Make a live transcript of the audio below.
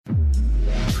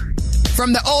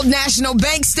From the Old National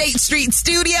Bank State Street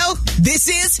studio, this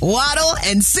is Waddle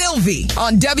and Sylvie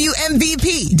on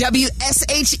WMVP,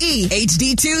 WSHE,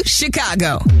 HD2,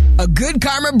 Chicago. A Good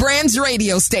Karma Brands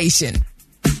radio station.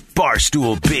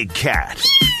 Barstool Big Cat.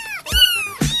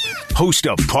 Host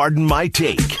of Pardon My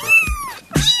Take.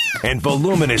 And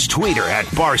voluminous tweeter at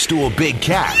Barstool Big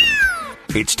Cat.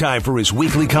 It's time for his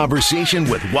weekly conversation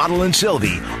with Waddle and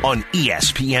Sylvie on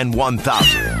ESPN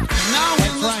 1000.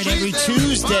 That's right, every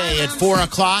Tuesday at 4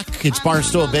 o'clock, it's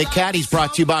Barstool Big Cat. He's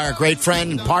brought to you by our great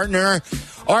friend and partner,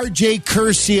 RJ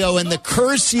Curcio and the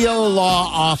Curcio Law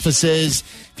Offices.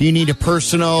 If you need a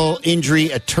personal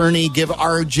injury attorney, give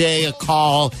RJ a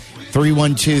call,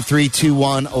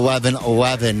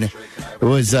 312-321-1111. I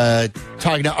was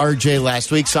talking to RJ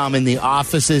last week, saw him in the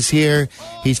offices here.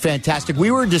 He's fantastic. We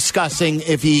were discussing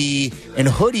if he and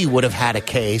Hoodie would have had a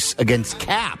case against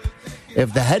Cap,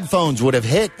 if the headphones would have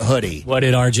hit Hoodie. What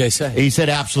did RJ say? He said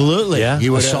absolutely. Yeah, he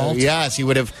would assault? Yes, he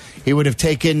would have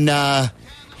taken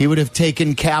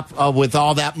Cap with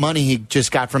all that money he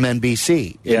just got from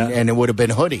NBC, and it would have been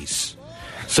Hoodie's.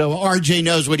 So RJ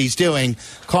knows what he's doing.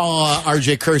 Call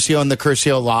RJ Curcio and the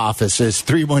Curcio Law Offices,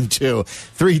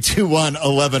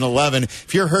 312-321-1111.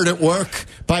 If you're hurt at work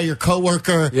by your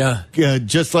coworker,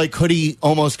 just like Hoodie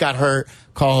almost got hurt,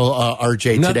 call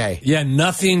RJ today. Yeah,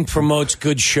 nothing promotes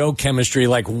good show chemistry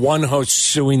like one host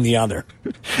suing the other.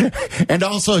 And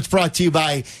also it's brought to you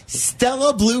by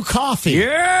Stella Blue Coffee.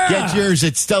 Yeah! Get yours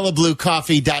at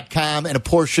StellaBlueCoffee.com, and a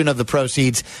portion of the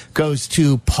proceeds goes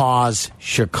to Paws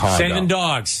Chicago. Saving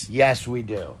dogs. Yes, we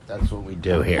do. That's what we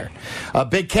do here.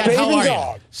 Big Cat, Saving how are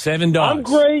dogs. you? Saving dogs. I'm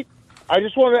great. I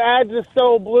just want to add to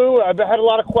Stella Blue. I've had a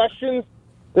lot of questions.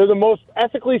 They're the most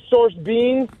ethically sourced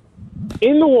beans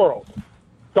in the world.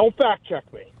 Don't fact check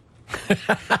me.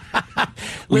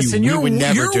 Listen, your do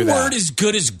that. word is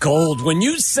good as gold. When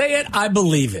you say it, I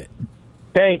believe it.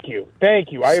 Thank you.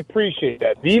 I appreciate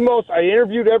that. I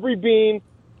interviewed every bean,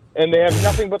 and they have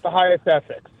nothing but the highest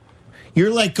ethics.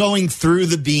 You're like going through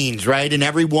the beans, right? And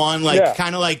everyone,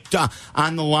 kind of like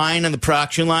on the line, on the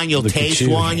production line, you'll taste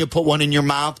one, you'll put one in your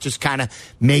mouth, just kind of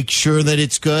make sure that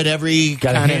it's good.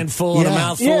 Got a handful and a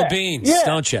mouthful of beans,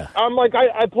 don't you? I'm like,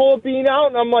 I pull a bean out,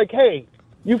 and I'm like, hey,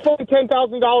 you find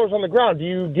 $10,000 on the ground. Do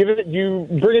you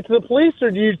bring it to the police,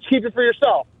 or do you keep it for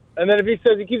yourself? And then if he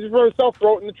says he keeps it for himself,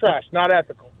 throw it in the trash. Not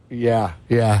ethical. Yeah.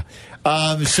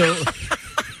 So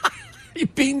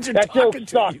beans are that joke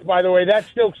sucked, by the way. That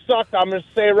joke sucked. I'm going to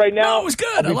say it right now. No, it was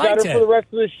good. I'll be I liked better it for the rest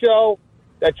of the show.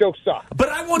 That joke sucked. But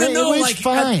I want to know, it was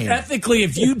fine. ethically,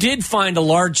 if you did find a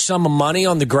large sum of money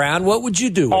on the ground, what would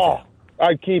you do with it?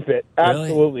 I'd keep it. Really?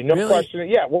 Absolutely. No Really? question.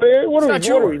 Yeah. What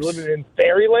are we living in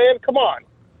fairyland? Come on.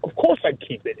 Of course I'd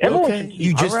keep it. Everyone should keep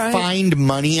You just find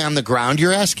money on the ground,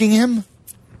 you're asking him?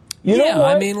 You know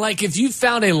what? I mean, like if you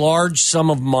found a large sum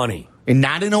of money. And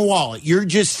not in a wallet. You're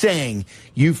just saying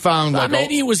you found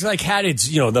maybe it was had its,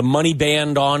 the money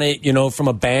band on it, from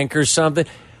a bank or something.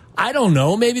 I don't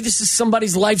know. Maybe this is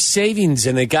somebody's life savings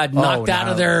and it got knocked out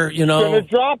of their, Shouldn't have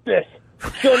dropped it.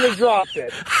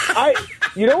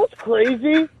 You know what's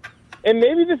crazy? And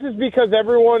maybe this is because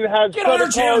everyone has Get credit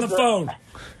RJ on the cards. phone.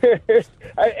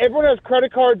 Everyone has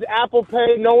credit cards, Apple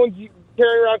Pay. No one's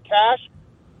carrying around cash.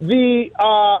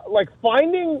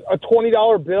 Finding a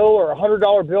 $20 bill or a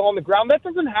 $100 bill on the ground, that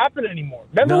doesn't happen anymore.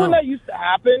 Remember when that used to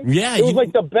happen? Yeah. It was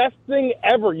like the best thing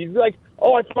ever. You'd be like,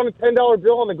 oh, I found a $10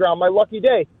 bill on the ground, my lucky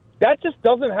day. That just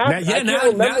doesn't happen. I can't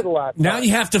remember the last time. Now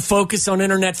you have to focus on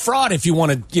internet fraud if you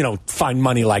want to, find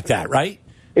money like that, right?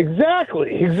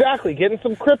 Exactly. Getting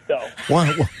some crypto.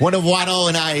 One of Waddle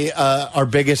and I, our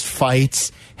biggest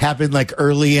fights happened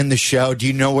early in the show. Do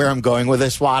you know where I'm going with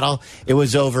this, Waddle? It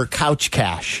was over couch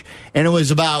cash. And it was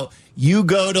about you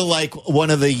go to one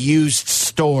of the used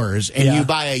stores and you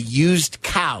buy a used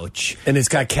couch. And it's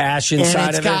got cash inside of it? And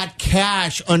it's got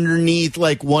cash underneath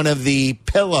one of the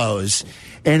pillows.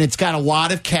 And it's got a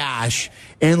wad of cash.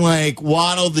 And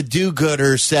Waddle the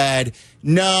do-gooder said,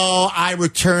 no, I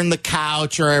returned the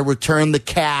couch or I returned the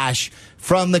cash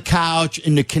from the couch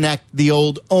and to connect the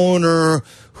old owner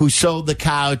who sold the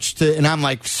couch to. And I'm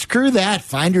like, screw that.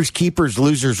 Finders, keepers,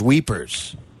 losers,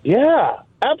 weepers. Yeah,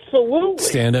 absolutely.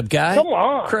 Stand-up guy? Come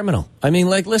on. Criminal. I mean,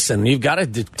 listen, you've got to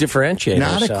differentiate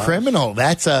Not ourselves. a criminal.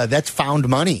 That's found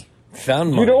money.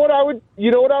 Found money. You know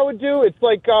what I would do? It's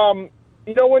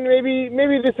when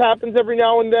maybe this happens every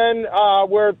now and then,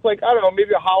 where it's I don't know,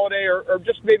 maybe a holiday or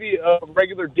just maybe a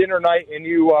regular dinner night, and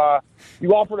you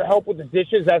offer to help with the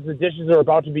dishes as the dishes are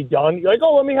about to be done. You're like,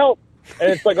 oh, let me help,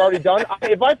 and it's already done.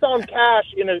 If I found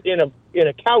cash in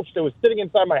a couch that was sitting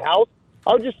inside my house,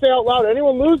 I would just say out loud,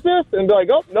 anyone lose this? And be like,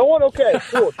 oh, no one? Okay,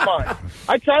 cool, it's fine.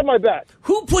 I tried my best.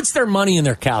 Who puts their money in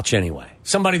their couch anyway?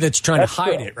 Somebody that's trying That's to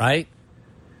hide true. it, right?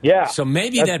 Yeah. So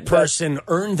maybe That's- that person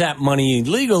earned that money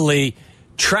illegally,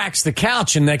 tracks the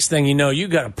couch, and next thing you know, you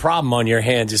got a problem on your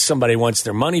hands as somebody wants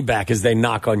their money back as they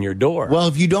knock on your door. Well,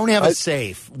 if you don't have a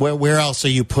safe, where else are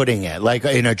you putting it? Like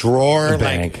in a drawer? The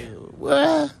bank. Like,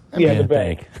 well, Yeah, the the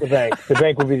bank. bank. The bank. The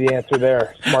bank would be the answer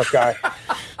there. Smart guy.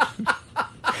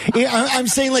 yeah, I'm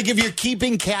saying like if you're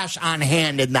keeping cash on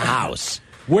hand in the house.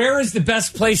 Where is the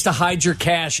best place to hide your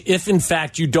cash if, in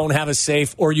fact, you don't have a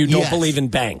safe or you don't Yes. believe in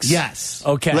banks? Yes.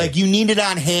 Okay. Like you need it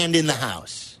on hand in the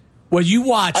house. Well, you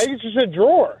watch. I think it's just a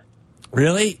drawer.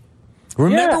 Really?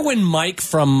 Remember Yeah. when Mike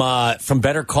from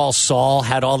Better Call Saul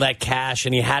had all that cash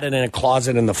and he had it in a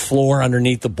closet in the floor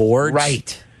underneath the boards?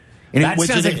 Right. And That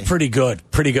sounds like a pretty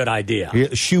good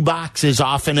idea. shoebox is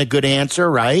often a good answer,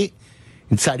 right?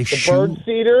 Inside a The shoe. bird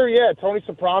seeder, yeah. Tony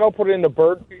Soprano put it in the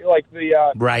bird, like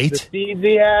the Right. the seeds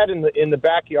he had in the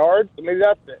backyard. So maybe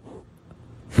that's it.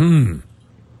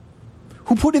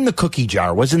 Who put in the cookie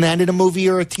jar? Wasn't that in a movie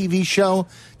or a TV show?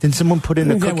 Did someone put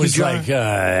in a That cookie was jar? like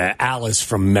Alice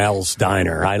from Mel's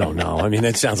Diner. I don't know. I mean,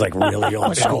 that sounds like really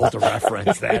old school to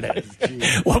reference. That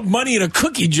is. Well, money in a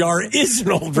cookie jar is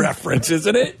an old reference,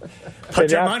 isn't it? Put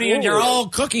It your money in your absolutely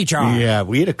old cookie jar. Yeah,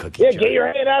 we had a cookie Yeah, jar. get your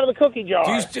hand out of the cookie jar.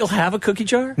 Do you still have a cookie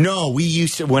jar? No, we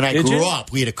used to, when I Did grew you?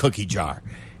 up, we had a cookie jar.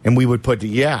 And we would put,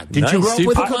 Did you Nice. grow up Do you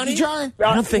with a put cookie money? jar?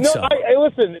 I don't think no, so. Hey,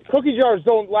 listen, cookie jars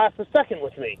don't last a second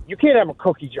with me. You can't have a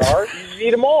cookie jar. You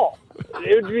eat them all.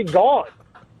 It would be gone.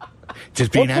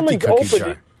 Just being Once empty something's cookie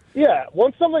open, jar. yeah,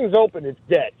 once something's open, it's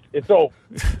dead. It's over.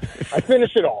 I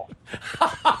finish it all.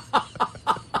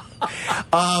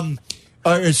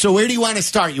 So where do you want to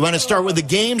start? You want to start with the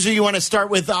games, or you want to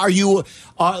start with? Are you?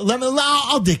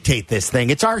 I'll dictate this thing.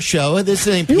 It's our show. This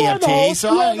ain't You are the PFT, host.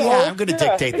 so You are the yeah, host. I'm going to Yeah,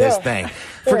 dictate this yeah. thing.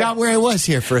 Forgot where I was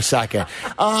here for a second.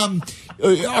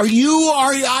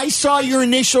 I saw your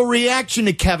initial reaction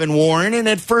to Kevin Warren, and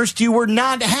at first you were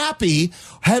not happy.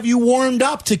 Have you warmed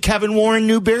up to Kevin Warren,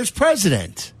 new Bears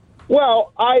president?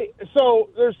 Well, so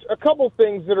there's a couple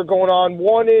things that are going on.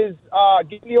 One is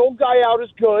getting the old guy out is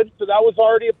good, so that was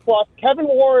already a plus. Kevin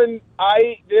Warren,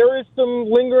 there is some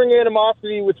lingering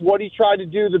animosity with what he tried to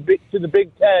do to the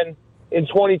Big Ten in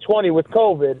 2020 with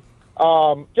COVID.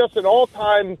 Just an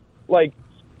all-time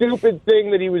stupid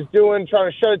thing that he was doing, trying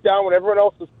to shut it down when everyone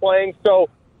else was playing. So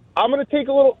I'm going to take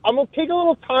a little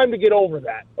time to get over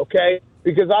that, okay?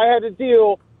 Because I had to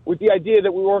deal with the idea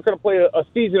that we weren't going to play a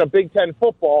season of Big Ten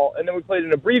football, and then we played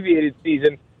an abbreviated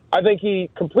season. I think he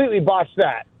completely botched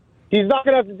that. He's not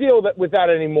going to have to deal with that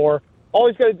anymore. All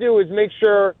he's got to do is make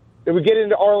sure that we get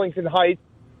into Arlington Heights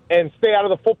and stay out of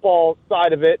the football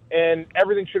side of it, and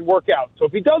everything should work out. So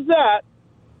if he does that,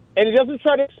 and he doesn't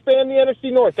try to expand the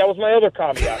NFC North, that was my other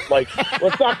caveat.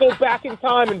 Let's not go back in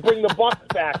time and bring the Bucks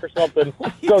back or something.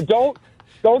 So don't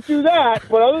do that.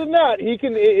 But other than that, he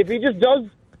can, if he just does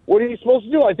what he's supposed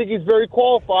to do, I think he's very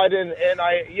qualified. And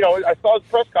I saw his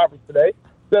press conference today,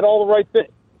 said all the right things.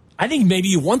 I think maybe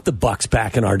you want the Bucks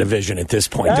back in our division at this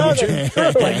point, Yeah, don't you? that's true.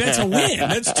 Like, that's a win.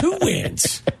 That's 2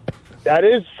 wins. That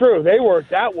is true.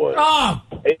 That was Oh,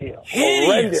 a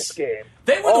horrendous game.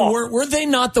 They were were they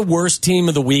not the worst team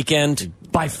of the weekend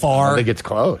by far? I think it's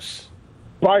close.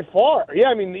 By far. Yeah,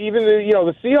 I mean, even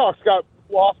the Seahawks got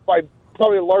lost by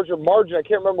probably a larger margin. I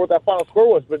can't remember what that final score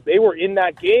was, but they were in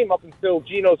that game up until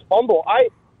Geno's fumble. I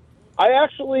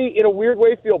actually, in a weird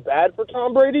way, feel bad for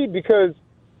Tom Brady because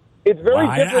it's very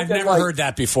different. I've never heard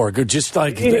that before. Just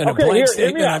like in a blank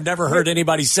statement, I've never heard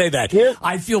anybody say that.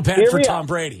 I feel bad for Tom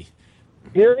Brady.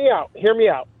 Hear me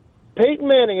out. Peyton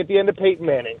Manning, at the end of Peyton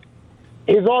Manning,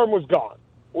 his arm was gone.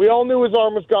 We all knew his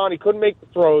arm was gone. He couldn't make the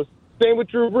throws. Same with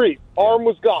Drew Brees. Arm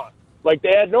was gone. Like,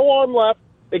 they had no arm left.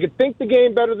 They could think the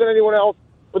game better than anyone else,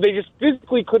 but they just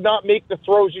physically could not make the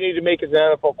throws you need to make as an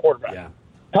NFL quarterback. Yeah.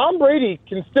 Tom Brady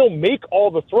can still make all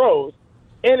the throws,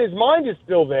 and his mind is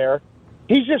still there.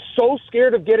 He's just so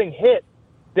scared of getting hit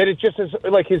that it just is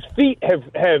like his feet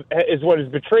is what has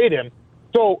betrayed him.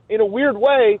 So, in a weird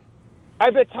way, I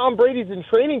bet Tom Brady's in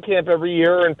training camp every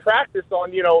year and practice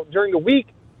on, during the week,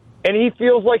 and he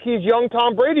feels like he's young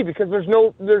Tom Brady because there's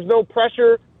no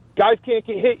pressure. Guys can't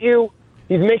hit you.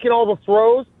 He's making all the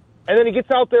throws, and then he gets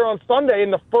out there on Sunday,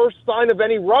 and the first sign of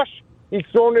any rush, he's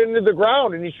throwing it into the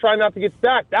ground, and he's trying not to get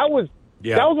sacked. That was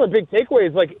my big takeaway.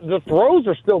 Is like the throws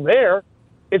are still there.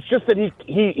 It's just that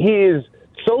he is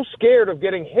so scared of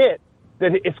getting hit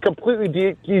that it's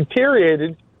completely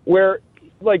deteriorated. Where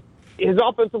his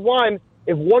offensive line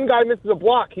if one guy misses a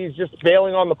block, he's just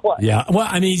bailing on the play. Yeah, well,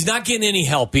 I mean, he's not getting any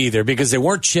help either because they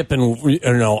weren't chipping,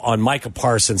 on Micah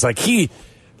Parsons. Like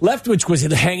Leftwich was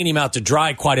hanging him out to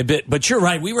dry quite a bit. But you're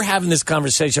right. We were having this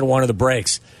conversation at one of the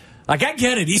breaks. Like, I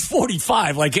get it. He's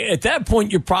 45. Like, at that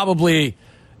point, you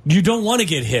don't want to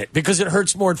get hit because it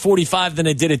hurts more at 45 than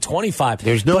it did at 25.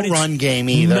 There's no run game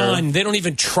either. None. They don't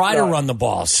even try to run the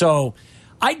ball. So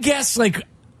I guess, like,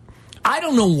 I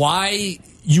don't know why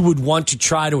you would want to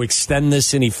try to extend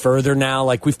this any further now.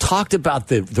 Like, we've talked about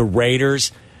the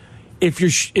Raiders. If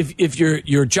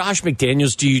you're Josh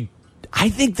McDaniels, I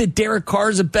think that Derek Carr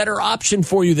is a better option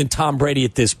for you than Tom Brady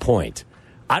at this point.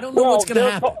 I don't know what's going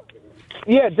to happen.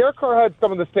 Yeah, Derek Carr had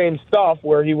some of the same stuff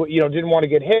where he didn't want to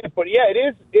get hit. But, yeah,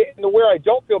 where I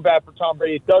don't feel bad for Tom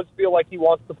Brady, it does feel like he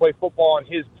wants to play football on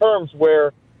his terms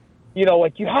where, you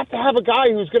have to have a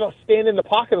guy who's going to stand in the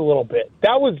pocket a little bit.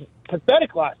 That was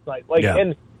pathetic last night.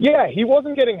 And, yeah, he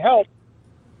wasn't getting help,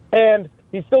 and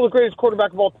he's still the greatest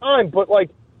quarterback of all time. But,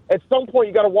 at some point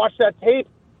you got to watch that tape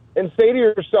and say to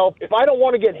yourself, if I don't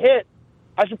want to get hit,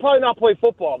 I should probably not play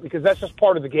football because that's just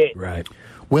part of the game. Right.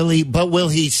 Will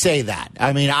he say that?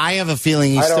 I mean, I have a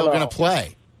feeling he's still going to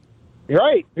play.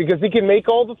 Right, because he can make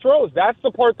all the throws. That's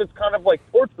the part that's kind of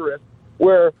torturous,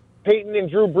 where Peyton and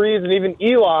Drew Brees and even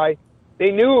Eli,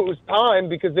 they knew it was time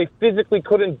because they physically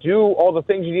couldn't do all the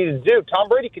things you needed to do. Tom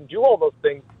Brady can do all those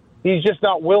things. He's just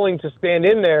not willing to stand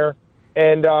in there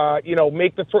and,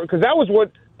 make the throw. Because that was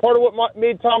part of what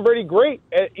made Tom Brady great,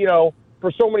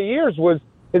 for so many years was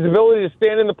his ability to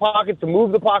stand in the pocket, to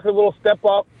move the pocket a little, step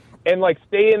up, and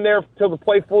stay in there till the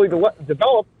play fully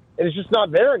developed, and it's just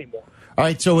not there anymore. All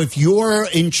right, so if you're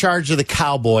in charge of the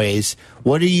Cowboys,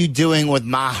 what are you doing with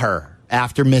Maher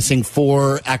after missing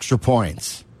 4 extra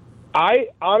points? I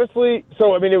honestly,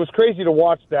 it was crazy to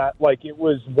watch that. It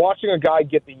was watching a guy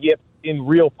get the yips in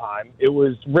real time. It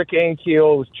was Rick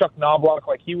Ankiel, it was Chuck Knobloch.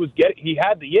 He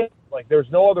had the yips. There's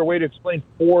no other way to explain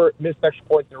 4 missed extra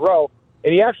points in a row,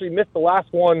 and he actually missed the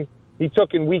last one he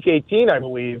took in Week 18, I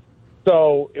believe.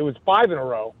 So it was 5 in a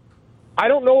row. I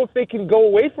don't know if they can go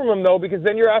away from him, though, because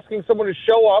then you're asking someone to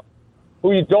show up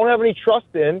who you don't have any trust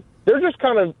in. They're just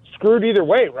kind of screwed either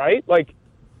way, right?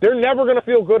 They're never going to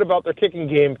feel good about their kicking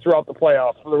game throughout the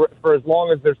playoffs for as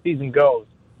long as their season goes.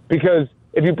 Because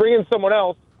if you bring in someone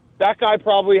else, that guy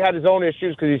probably had his own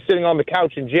issues because he's sitting on the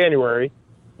couch in January.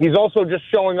 He's also just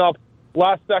showing up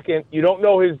last second. You don't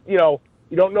know his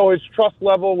trust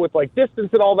level with distance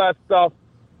and all that stuff.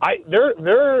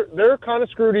 They're kind of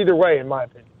screwed either way, in my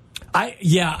opinion.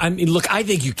 Look, I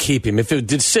think you keep him. If the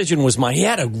decision was mine, he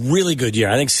had a really good year.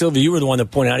 I think, Sylvia, you were the one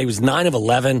that pointed out he was 9 of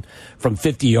 11 from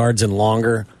 50 yards and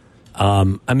longer.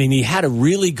 He had a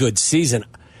really good season.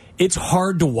 It's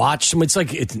hard to watch him. It's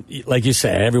like you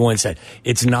said, everyone said,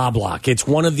 it's Knobloch. It's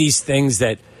one of these things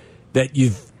that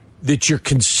you're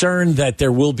concerned that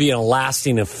there will be a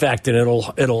lasting effect and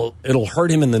it'll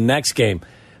hurt him in the next game.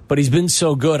 But he's been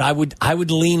so good. I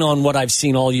would lean on what I've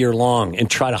seen all year long and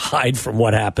try to hide from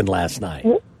what happened last night.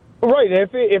 Right.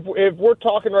 If we're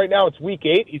talking right now, it's Week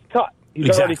 8. He's cut. He's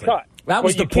already cut. That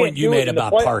was the point you made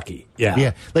about Parkey.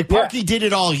 Yeah. Parkey did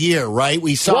it all year, right?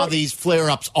 We saw these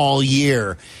flare-ups all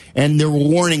year, and there were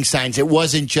warning signs. It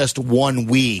wasn't just 1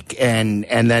 week, and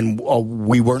then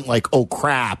we weren't like, oh,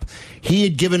 crap. He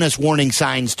had given us warning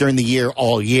signs during the year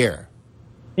all year.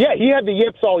 Yeah, he had the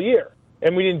yips all year,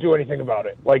 and we didn't do anything about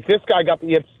it. This guy got the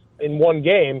yips in one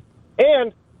game,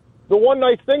 and the one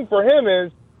nice thing for him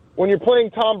is when you're playing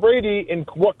Tom Brady in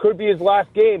what could be his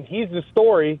last game, he's the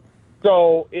story.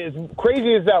 So as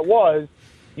crazy as that was,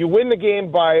 you win the game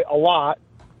by a lot.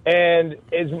 And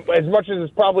as much as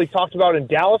it's probably talked about in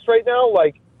Dallas right now,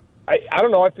 I don't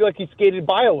know, I feel like he skated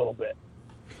by a little bit.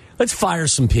 Let's fire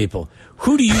some people.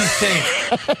 Who do you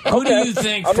think? Who do you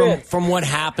think from what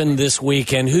happened this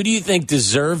weekend? Who do you think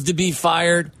deserved to be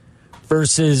fired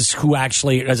versus who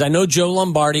actually? As I know, Joe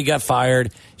Lombardi got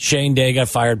fired, Shane Day got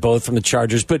fired, both from the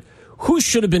Chargers. But who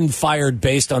should have been fired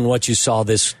based on what you saw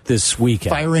this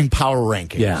weekend? Firing power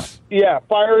rankings. Yeah,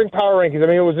 firing power rankings.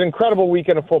 It was an incredible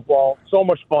weekend of football. So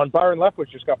much fun. Byron Leftwich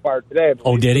just got fired today.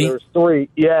 Oh, did he? There's 3.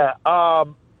 Yeah.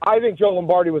 I think Joe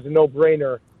Lombardi was a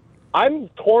no-brainer. I'm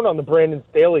torn on the Brandon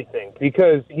Staley thing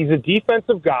because he's a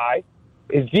defensive guy.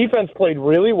 His defense played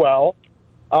really well.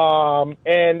 And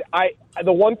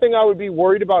the one thing I would be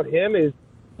worried about him is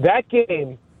that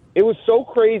game, it was so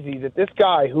crazy that this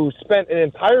guy who spent an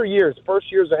entire year, his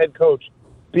first year as a head coach,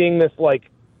 being this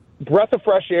breath of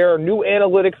fresh air, new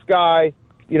analytics guy,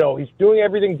 he's doing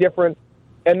everything different.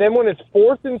 And then when it's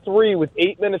 4th and 3 with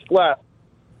 8 minutes left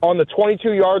on the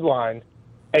 22-yard line,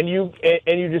 and you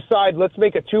decide, let's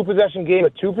make a 2-possession game a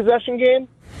 2-possession game,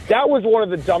 that was one of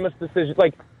the dumbest decisions.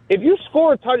 Like, if you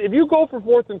score a touchdown, if you go for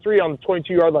 4th and 3 on the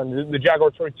 22-yard line, the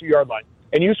Jaguars 22-yard line,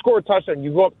 and you score a touchdown,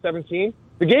 you go up 17,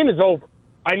 the game is over.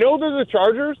 I know they're the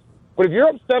Chargers, but if you're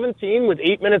up 17 with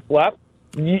 8 minutes left,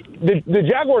 the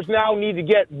Jaguars now need to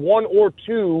get 1 or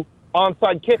 2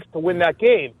 onside kicks to win that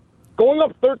game. Going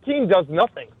up 13 does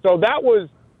nothing. So that was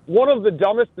one of the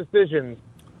dumbest decisions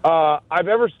I've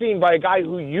ever seen by a guy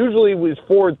who usually was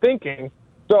forward-thinking.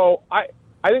 So I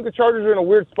think the Chargers are in a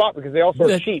weird spot because they also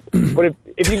are cheap. But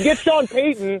if you get Sean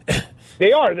Payton,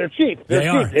 they're cheap.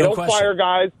 They're cheap. They don't fire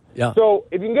guys. Yeah. So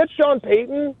if you can get Sean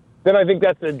Payton, then I think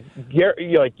that's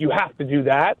you have to do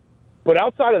that. But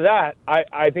outside of that,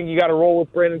 I think you got to roll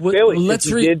with Brandon Staley.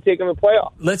 He did take him to the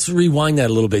playoffs. Let's rewind that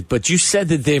a little bit. But you said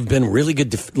that they've been really good,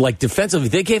 defensively.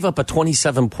 They gave up a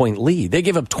 27-point lead. They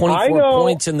gave up 24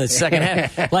 points in the second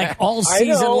half, like all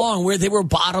season long, where they were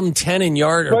bottom 10 in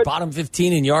yards or bottom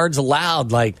 15 in yards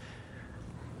allowed. Like,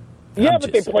 they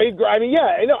played. I mean,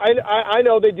 I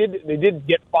know they did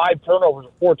get 5 turnovers,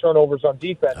 4 turnovers on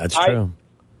defense. That's true.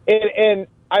 And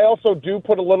I also do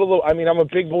put a little. I mean, I'm a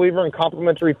big believer in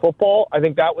complementary football. I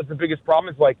think that was the biggest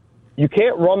problem. Is like you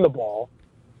can't run the ball,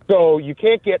 so you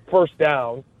can't get first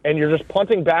down, and you're just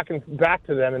punting back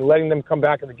to them and letting them come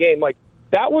back in the game. Like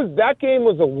that game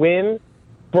was a win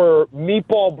for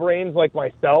meatball brains like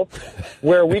myself,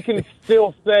 where we can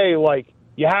still say like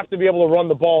you have to be able to run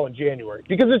the ball in January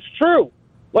because it's true.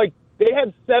 Like they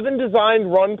had 7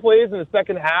 designed run plays in the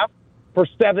second half for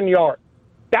 7 yards.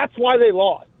 That's why they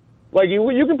lost. Like,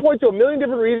 you can point to a million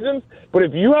different reasons, but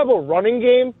if you have a running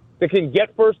game that can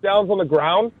get first downs on the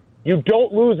ground, you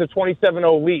don't lose a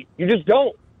 27-0 lead. You just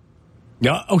don't.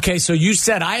 Yeah. Okay. So you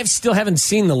said I still haven't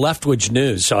seen the Leftwich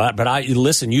news. So, but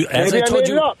listen. Maybe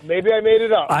I made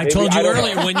it up. I told you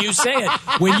earlier when you say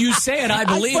it, I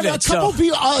believe it.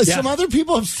 Some other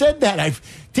people have said that.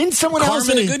 Didn't someone else?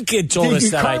 Carmen, the good kid, told us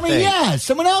that. Carmen, I think.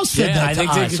 Someone else said that. I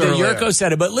think that Yurko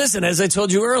said it. But listen, as I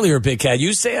told you earlier, Big Cat,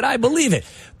 you say it, I believe it.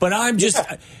 But I'm just.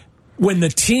 When the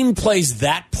team plays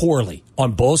that poorly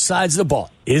on both sides of the ball,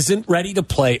 isn't ready to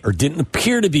play or didn't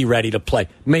appear to be ready to play,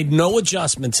 made no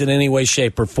adjustments in any way,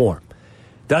 shape, or form,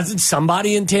 doesn't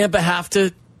somebody in Tampa have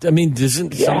to? I mean,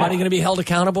 isn't somebody going to be held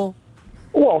accountable?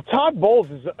 Well, Todd Bowles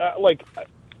is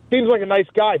seems like a nice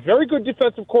guy, very good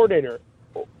defensive coordinator.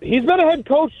 He's been a head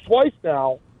coach twice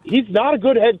now. He's not a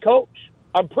good head coach.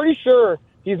 I'm pretty sure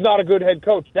he's not a good head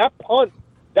coach. That punt,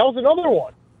 that was another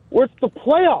one. Where it's the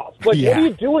playoffs. Like, what are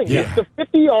you doing? Yeah. It's the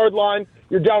 50-yard line.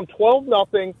 You're down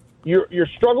 12-0. You're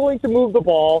struggling to move the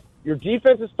ball. Your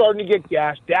defense is starting to get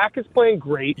gashed. Dak is playing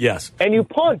great. Yes. And you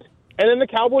punt. And then the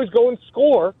Cowboys go and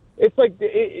score. It's like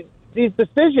these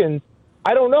decisions,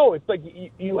 I don't know. It's like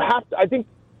you have to – I think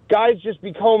guys just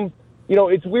become –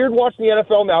 it's weird watching the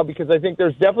NFL now because I think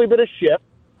there's definitely been a shift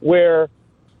where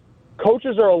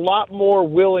coaches are a lot more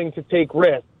willing to take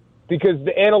risks because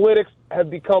the analytics have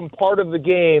become part of the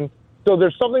game, so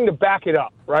there's something to back it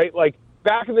up, right? Like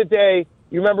back in the day,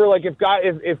 you remember, like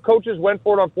if coaches went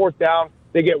for it on 4th down,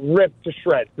 they get ripped to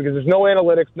shreds because there's no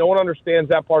analytics, no one understands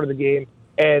that part of the game,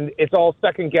 and it's all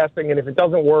second guessing. And if it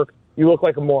doesn't work, you look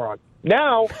like a moron.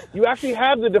 Now you actually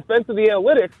have the defense of the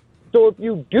analytics, so if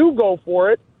you do go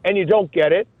for it and you don't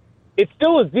get it, it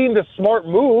still is deemed a smart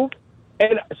move.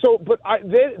 And so,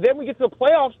 then we get to the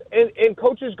playoffs, and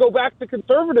coaches go back to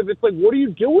conservative. It's like, what are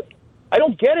you doing? I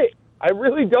don't get it. I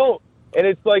really don't. And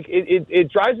it's like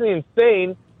it drives me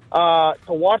insane to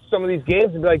watch some of these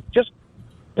games and be like, just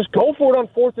go for it on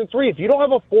 4th and 3. If you don't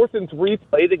have a 4th and 3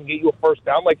 play that can get you a first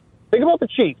down, like think about the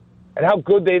Chiefs and how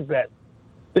good they've been.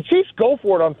 The Chiefs go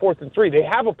for it on 4th and 3. They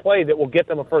have a play that will get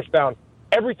them a first down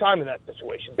every time in that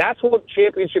situation. That's what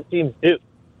championship teams do.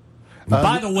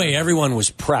 By the way, everyone was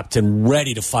prepped and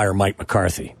ready to fire Mike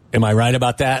McCarthy. Am I right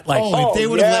about that? Like, if they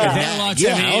would have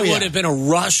it would have been a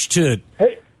rush to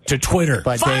Twitter.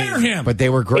 Fire him! But they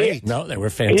were great. No, they were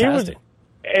fantastic.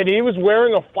 He was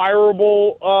wearing a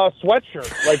fireable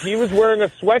sweatshirt. Like, he was wearing a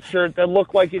sweatshirt that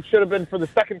looked like it should have been for the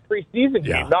second preseason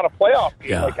game, not a playoff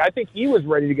game. Yeah. Like, I think he was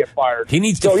ready to get fired. He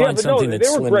needs to find something that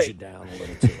slims you down a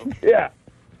little, too. Yeah.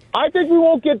 I think we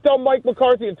won't get dumb Mike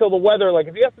McCarthy until the weather. Like,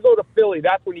 if he has to go to Philly,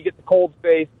 that's when you get the cold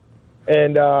face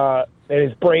and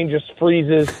his brain just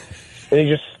freezes and he's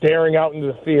just staring out into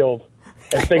the field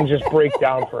and things just break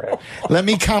down for him. Let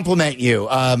me compliment you.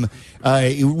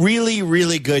 Really,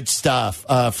 really good stuff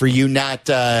for you not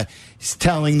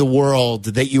telling the world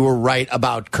that you were right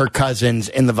about Kirk Cousins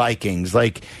and the Vikings.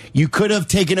 Like, you could have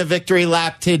taken a victory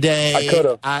lap today. I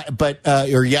could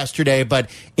have. Or yesterday, but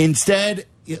instead,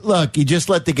 look, you just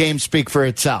let the game speak for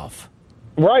itself.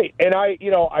 Right, and I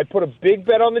put a big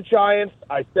bet on the Giants.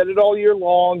 I said it all year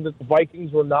long that the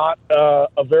Vikings were not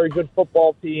a very good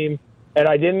football team, and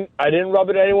I didn't rub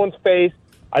it in anyone's face.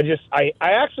 I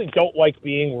actually don't like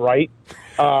being right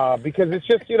because it's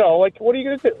just like, what are you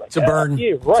going to do? Like, it's a burden.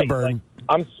 Yeah, right. It's a burden. Like,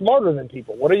 I'm smarter than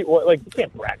people. You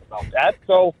can't brag about that.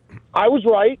 So I was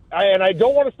right, and I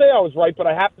don't want to say I was right, but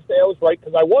I have to say I was right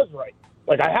because I was right.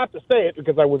 Like, I have to say it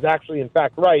because I was actually, in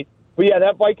fact, right. But yeah,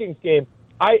 that Vikings game,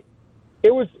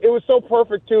 it was so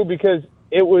perfect too because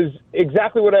it was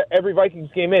exactly what every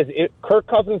Vikings game is. Kirk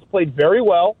Cousins played very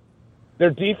well. Their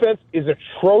defense is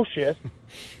atrocious,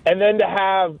 and then to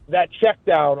have that check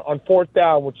down on fourth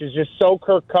down, which is just so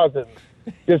Kirk Cousins,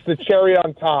 just the cherry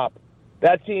on top.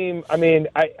 That team, I mean,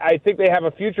 I think they have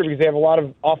a future because they have a lot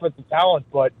of offensive talent,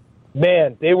 but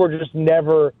man, they were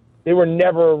never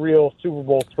a real Super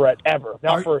Bowl threat ever.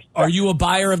 Are you a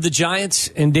buyer of the Giants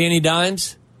and Danny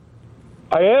Dimes?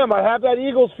 I am. I have that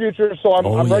Eagles future, so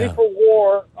I'm ready for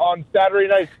war on Saturday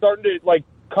night. Starting to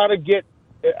kind of get.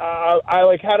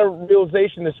 I had a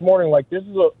realization this morning. Like, this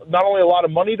is not only a lot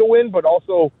of money to win, but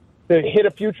also to hit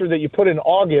a future that you put in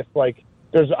August. Like,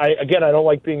 I don't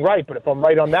like being right, but if I'm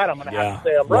right on that, I'm going to have to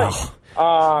say I'm right.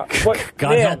 But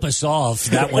God help us all if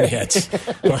that one hits. Isn't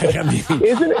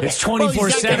it? It's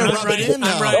 24/7.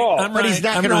 I'm right. But he's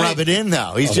not going to rub it in,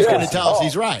 though. He's just going to tell us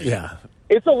he's right. Yeah.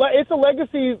 It's a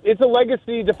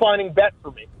legacy defining bet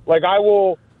for me. Like, I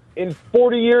will, in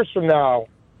 40 years from now,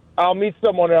 I'll meet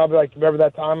someone and I'll be like, remember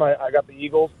that time I got the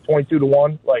Eagles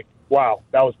 22-1? Like, wow,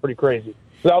 that was pretty crazy.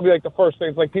 So that'll be like the first thing.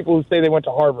 It's like people who say they went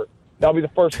to Harvard. That'll be the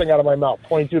first thing out of my mouth,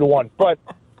 22-1. But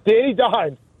Danny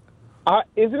Dimes,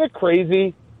 isn't it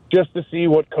crazy just to see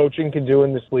what coaching can do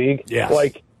in this league? Yes.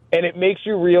 And it makes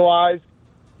you realize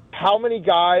how many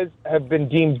guys have been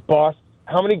deemed busts,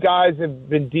 how many guys have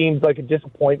been deemed like a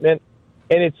disappointment.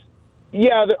 And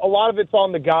a lot of it's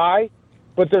on the guy,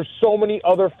 but there's so many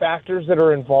other factors that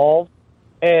are involved.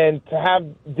 And to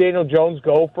have Daniel Jones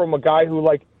go from a guy who,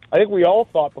 I think we all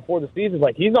thought before the season,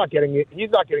 he's not getting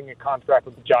a contract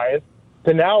with the Giants,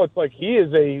 to now it's like he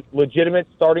is a legitimate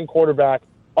starting quarterback.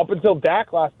 Up until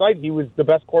Dak last night, he was the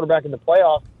best quarterback in the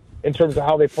playoffs in terms of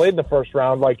how they played in the first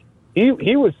round. He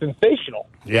was sensational.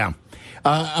 Yeah.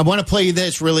 I want to play you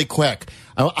this really quick.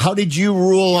 How did you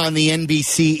rule on the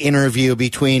NBC interview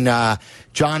between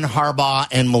John Harbaugh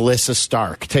and Melissa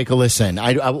Stark? Take a listen.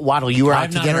 Waddle, you were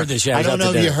out to dinner. I have not heard this yet. I don't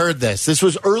know if you heard this. This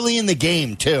was early in the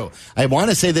game, too. I want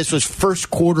to say this was first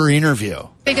quarter interview.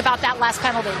 Think about that last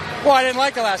penalty. Well, I didn't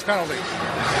like the last penalty.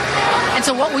 And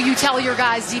so what will you tell your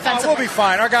guys defensively? We'll be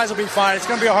fine. Our guys will be fine. It's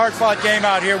going to be a hard-fought game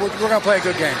out here. We're going to play a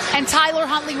good game. And Tyler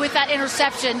Huntley with that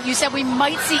interception, you said we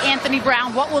might see Anthony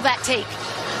Brown. What will that take?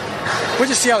 We'll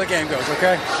just see how the game goes,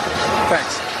 okay?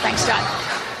 Thanks. Thanks, John.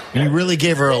 And he really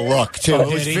gave her a look, too. It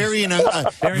was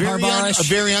Harbaugh-ish. a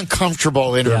very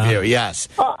uncomfortable interview, yes.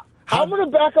 I'm going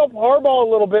to back up Harbaugh a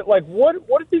little bit. What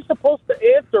is he supposed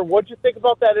to answer? What did you think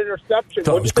about that interception?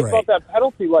 What did you think about that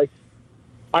penalty?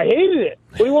 I hated it.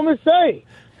 What do you want me to say?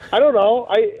 I don't know.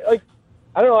 I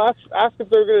don't know. Ask if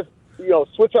they're going to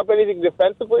switch up anything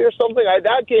defensively or something.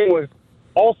 That game was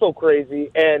also crazy,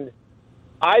 and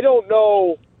I don't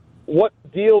know what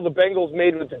deal the Bengals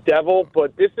made with the devil,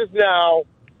 but this is now,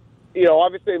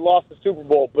 obviously they lost the Super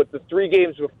Bowl, but the 3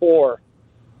 games before,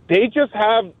 they just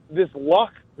have this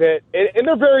luck that, and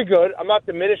they're very good. I'm not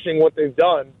diminishing what they've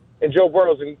done, and Joe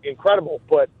Burrow's incredible,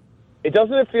 but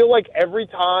doesn't feel like every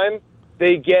time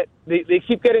they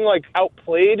keep getting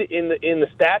outplayed in the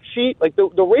stat sheet?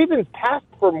 The Ravens passed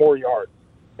for more yards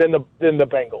than the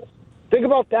Bengals. Think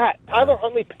about that. Tyler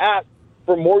Huntley passed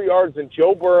for more yards than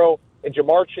Joe Burrow and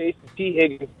Jamar Chase and T.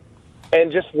 Higgins.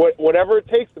 And just whatever it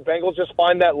takes, the Bengals just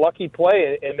find that lucky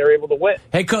play, and they're able to win.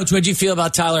 Hey, Coach, what did you feel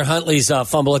about Tyler Huntley's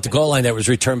fumble at the goal line that was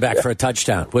returned back for a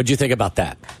touchdown? What did you think about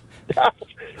that? That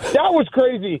was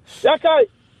crazy. That guy,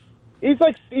 he's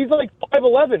like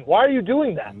 5'11". Why are you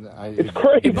doing that? It's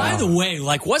crazy. And by the way,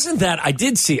 wasn't that? I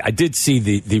did see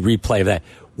the replay of that.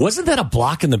 Wasn't that a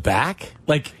block in the back?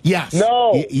 Yes.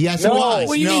 No. Yes, no. it was.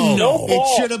 What do you mean no?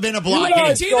 It should have been a block.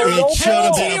 It's either a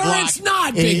penalty or it's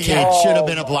not, Big Cat. It should have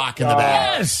been a block in the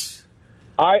back. Yes.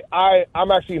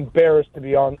 I'm actually embarrassed to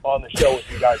be on the show with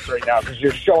you guys right now because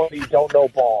you're showing that you don't know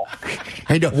ball.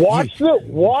 I know. Watch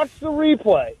the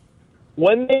replay.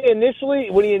 When he initially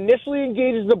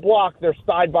engages the block, they're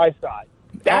side by side.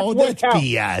 That's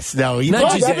BS. No,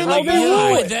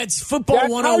 that's football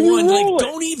That's 101.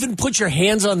 Don't even put your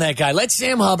hands on that guy. Let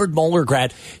Sam Hubbard, Moeller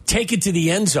grad, take it to the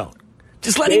end zone.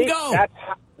 Just let him go.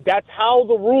 That's how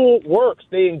the rule works.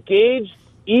 They engage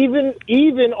even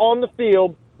on the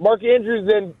field. Mark Andrews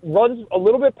then runs a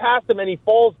little bit past him and he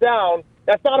falls down.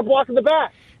 That's not a block in the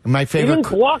back. My He favorite.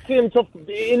 didn't block him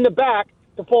in the back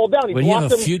to fall down. He Would you blocked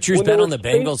have a him futures when bet they on the were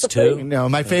face Bengals, to too? face. No,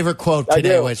 my favorite quote I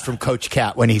today do. was from Coach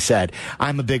Cat when he said,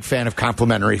 "I'm a big fan of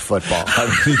complimentary football."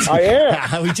 I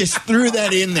am. We just threw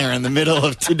that in there in the middle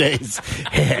of today's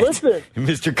hit. Listen.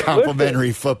 Mr.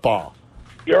 Complimentary Football.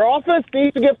 Your offense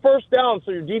needs to get first down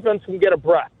so your defense can get a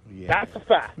breath. That's a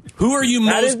fact. Who are you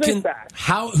That most is a fact.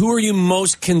 Who are you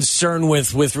most concerned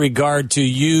with regard to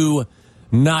you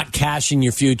not cashing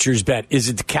your futures bet? Is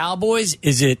it the Cowboys?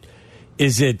 Is it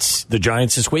the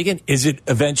Giants this weekend? Is it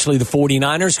eventually the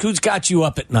 49ers? Who's got you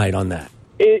up at night on that?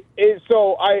 I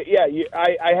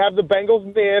have the Bengals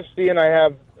in the AFC, and I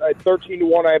have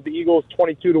 13-1. I have the Eagles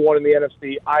 22-1 in the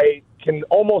NFC. I can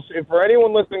almost, if for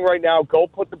anyone listening right now, go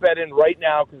put the bet in right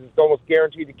now because it's almost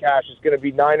guaranteed to cash. It's going to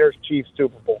be Niners Chiefs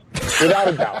Super Bowl, without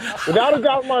a doubt. Without a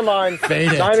doubt in my mind,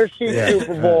 Niners Chiefs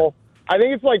Super Bowl. I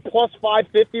think it's like plus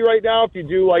 550 right now. If you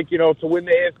do to win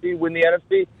the AFC, win the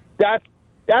NFC,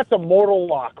 that's a mortal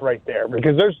lock right there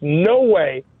because there's no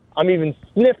way I'm even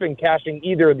sniffing cashing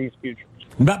either of these futures.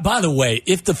 But by the way,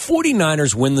 if the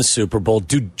 49ers win the Super Bowl,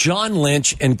 do John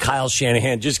Lynch and Kyle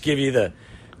Shanahan just give you the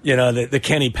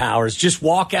Kenny Powers, just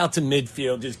walk out to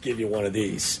midfield, just give you one of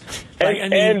these?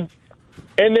 And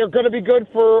they're going to be good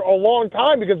for a long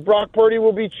time because Brock Purdy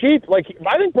will be cheap. I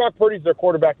think Brock Purdy's their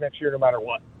quarterback next year no matter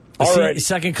what. Is he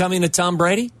second coming to Tom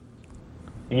Brady?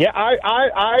 Yeah,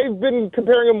 I've been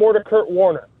comparing him more to Kurt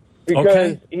Warner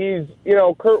because he's,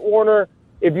 Kurt Warner,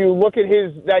 if you look at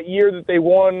that year that they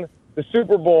won the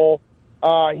Super Bowl,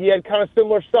 he had kind of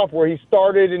similar stuff where he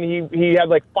started and he had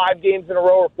like 5 games in a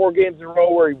row or 4 games in a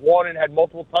row where he won and had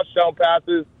multiple touchdown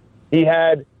passes. He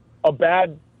had a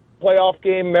bad playoff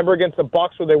game, remember, against the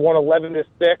Bucs where they won 11-6,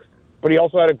 but he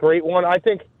also had a great one. I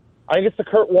think it's the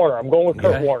Kurt Warner. I'm going with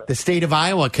Kurt Warner. The state of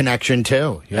Iowa connection,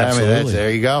 too. Yeah, absolutely.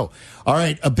 There you go. All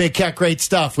right, a Big Cat, great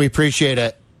stuff. We appreciate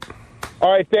it.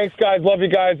 All right, thanks, guys. Love you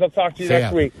guys. I'll talk to you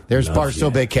next week. There's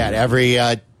Barstool Big Cat. Every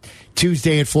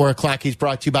Tuesday at 4 o'clock. He's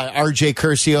brought to you by R.J.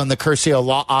 Curcio and the Curcio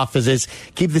Law Offices.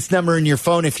 Keep this number in your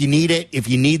phone if you need it. If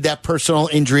you need that personal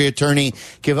injury attorney,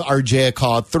 give R.J. a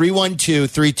call at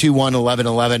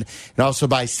 312-321-1111. And also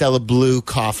by Stella Blue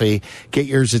Coffee. Get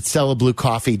yours at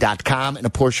StellaBlueCoffee.com, and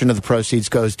a portion of the proceeds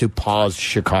goes to Paws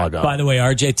Chicago. By the way,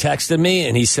 R.J. texted me,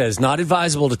 and he says, not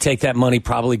advisable to take that money,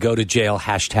 probably go to jail,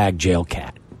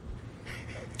 #jailcat.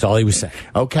 That's all he was saying.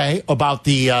 Okay, about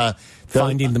the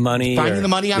finding the money. Finding the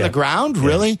money on the ground?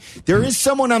 Really? There is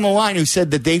someone on the line who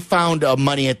said that they found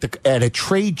money at a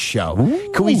trade show.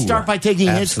 Ooh, can we start by taking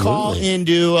his call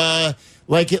into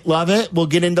Like It, Love It? We'll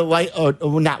get into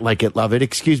not Like It, Love It.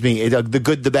 Excuse me. The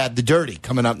Good, the Bad, the Dirty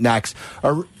coming up next.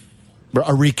 A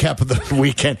recap of the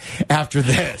weekend after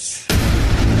this.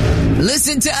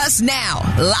 Listen to us now,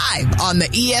 live on the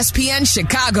ESPN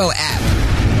Chicago app.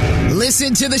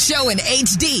 Listen to the show in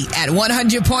HD at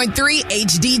 100.3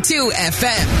 HD2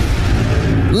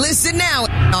 FM. Listen now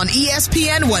on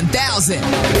ESPN 1000.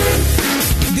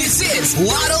 This is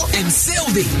Waddle and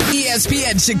Sylvie,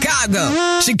 ESPN Chicago,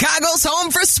 Chicago's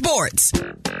home for sports.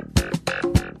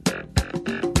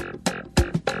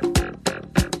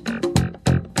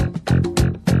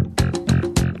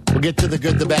 We'll get to the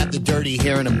good, the bad, the dirty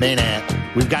here in a minute.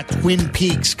 We've got Twin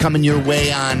Peaks coming your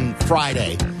way on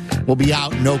Friday. We'll be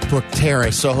out in Oak Brook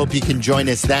Terrace, so I hope you can join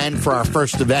us then for our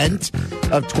first event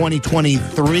of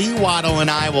 2023. Waddle and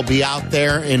I will be out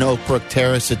there in Oak Brook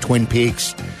Terrace at Twin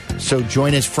Peaks. So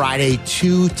join us Friday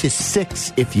 2 to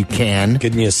 6 if you can.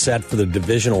 Getting you set for the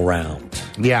divisional round.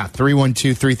 Yeah,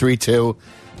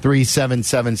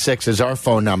 312-332-3776 is our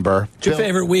phone number. It's your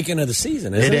favorite weekend of the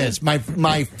season, isn't it? It is. My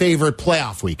favorite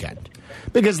playoff weekend.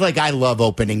 Because, I love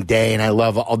opening day and I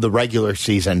love all the regular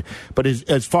season. But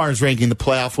as far as ranking the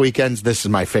playoff weekends, this is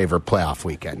my favorite playoff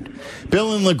weekend.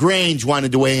 Bill in LaGrange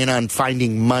wanted to weigh in on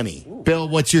finding money. Bill,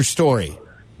 what's your story?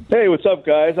 Hey, what's up,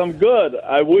 guys? I'm good.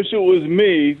 I wish it was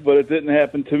me, but it didn't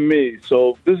happen to me.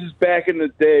 So this is back in the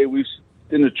day.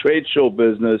 In the trade show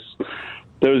business,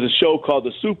 there was a show called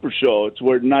the Super Show. It's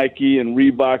where Nike and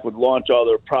Reebok would launch all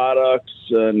their products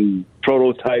and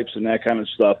prototypes and that kind of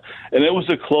stuff. And it was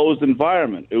a closed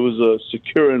environment. It was a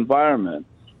secure environment.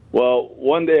 Well,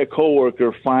 one day a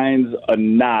coworker finds a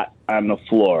knot on the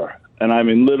floor. And I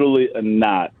mean literally a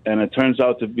knot. And it turns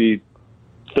out to be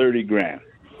 $30,000.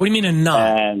 What do you mean a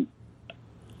knot? And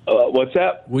what's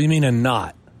that? What do you mean a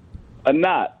knot? A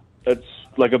knot. It's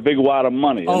like a big wad of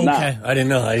money. Oh, okay. I didn't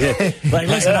know.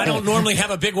 Listen, I don't normally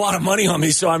have a big wad of money on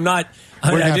me, so I'm not.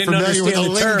 I didn't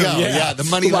understand the term. Yeah, the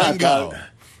money lingo.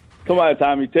 Come on,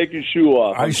 Tommy. Take your shoe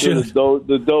off. I should.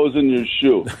 The dough's in your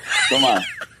shoe. Come on.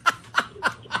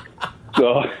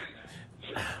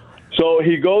 So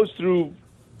he goes through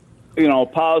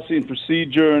policy and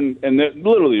procedure, and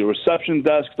literally a reception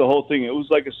desk, the whole thing. It was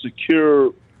like a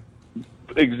secure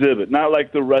exhibit, not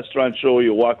like the restaurant show where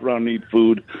you walk around and eat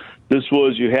food. This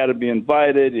was, you had to be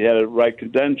invited, you had to write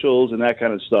credentials and that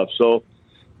kind of stuff. So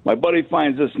my buddy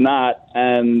finds this knot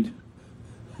and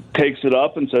takes it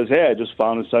up and says, hey, I just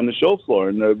found this on the show floor.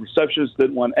 And the receptionist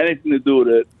didn't want anything to do with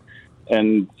it.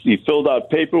 And he filled out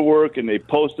paperwork and they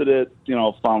posted it,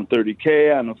 found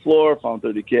 $30K on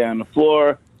the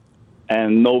floor,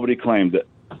 and nobody claimed it.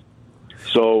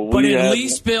 But at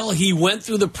least, Bill, he went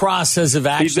through the process of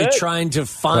actually trying to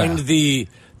find the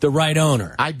right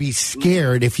owner. I'd be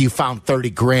scared if you found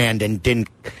 $30,000 and didn't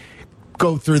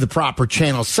go through the proper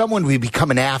channels. Someone would be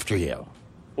coming after you.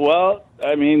 Well,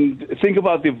 I mean, think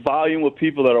about the volume of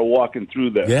people that are walking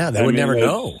through there. Yeah, they would never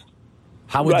know.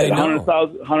 How would they know?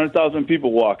 100,000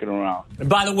 people walking around. And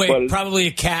by the way, probably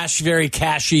a very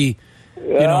cashy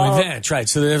event, right?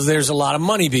 So there's a lot of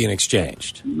money being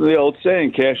exchanged. The old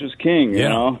saying, cash is king, you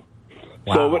know?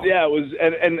 Wow. So, but yeah, it was,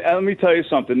 and let me tell you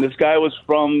something. This guy was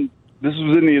this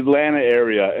was in the Atlanta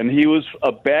area, and he was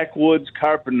a backwoods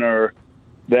carpenter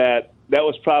that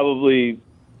was probably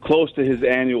close to his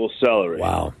annual salary.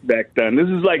 Wow. Back then. This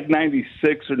is like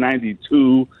 96 or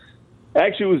 92.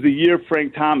 Actually, it was the year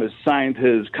Frank Thomas signed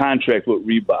his contract with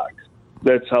Reebok.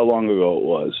 That's how long ago it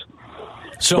was.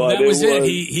 So but that was it.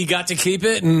 He got to keep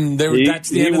it, and that's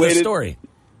the end of the story.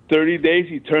 30 days,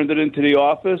 he turned it into the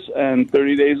office, and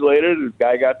 30 days later, the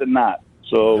guy got the knot.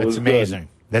 So that's amazing. Good.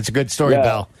 That's a good story,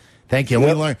 Bill. Thank you.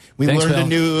 Yep. We learned a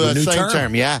new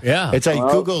term. Yeah. It's I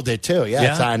Googled it too.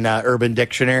 Yeah. It's on Urban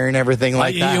Dictionary and everything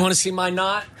like that. You want to see my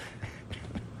knot?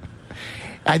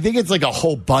 I think it's like a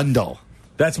whole bundle.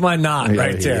 That's my knot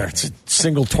right there. It's a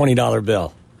single $20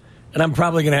 bill, and I'm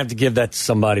probably going to have to give that to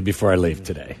somebody before I leave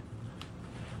today.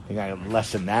 I think I have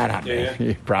less than that on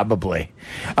me. Probably.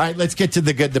 All right, let's get to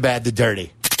the good, the bad, the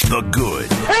dirty. The good.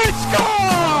 It's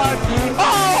gone!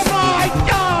 Oh, my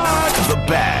God! The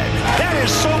bad. That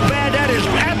is so bad, that is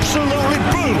absolutely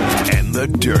brutal. And the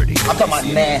dirty. I'm talking about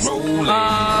nasty.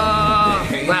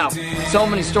 Wow. So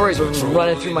many stories are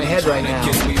running through my head right now.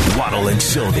 Waddle and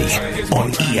Sylvie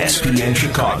on ESPN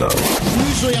Chicago.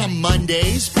 Usually on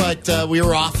Mondays, but we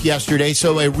were off yesterday,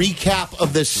 so a recap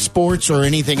of the sports or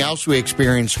anything else we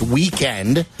experienced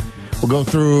weekend. We'll go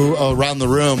through around the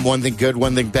room, one thing good,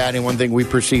 one thing bad, and one thing we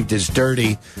perceived as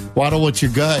dirty. Waddle, what's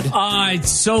your good? I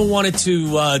so wanted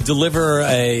to deliver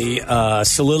a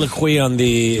soliloquy on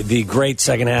the great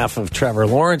second half of Trevor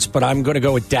Lawrence, but I'm going to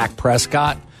go with Dak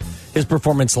Prescott. His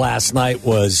performance last night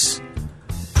was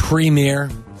premier.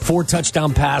 4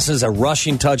 touchdown passes, a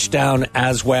rushing touchdown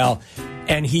as well.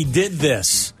 And he did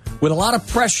this with a lot of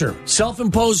pressure,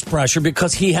 self-imposed pressure,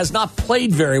 because he has not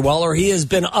played very well, or he has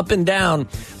been up and down.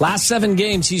 Last 7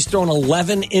 games, he's thrown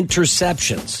 11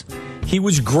 interceptions. He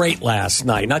was great last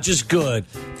night. Not just good,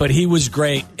 but he was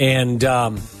great. And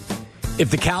if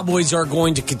the Cowboys are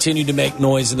going to continue to make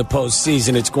noise in the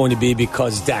postseason, it's going to be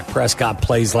because Dak Prescott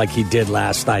plays like he did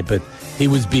last night, but he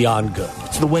was beyond good.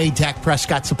 It's the way Dak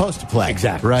Prescott's supposed to play.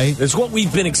 Exactly. Right? It's what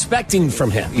we've been expecting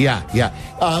from him. Yeah.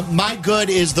 My good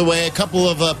is the way a couple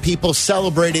of people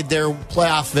celebrated their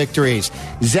playoff victories.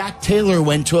 Zach Taylor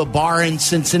went to a bar in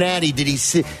Cincinnati. Did you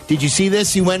see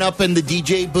this? He went up in the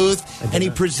DJ booth and he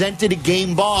presented a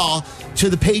game ball to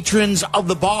the patrons of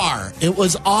the bar. It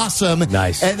was awesome.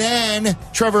 Nice. And then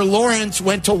Trevor Lawrence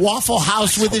went to Waffle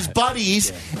House with his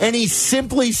buddies, and he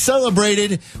simply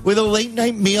celebrated with a late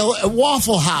night meal at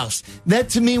Waffle House. That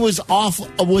to me was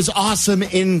awesome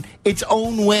in its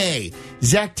own way.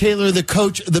 Zach Taylor, the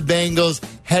coach of the Bengals,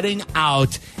 heading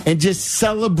out and just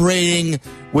celebrating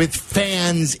with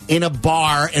fans in a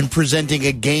bar and presenting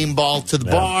a game ball to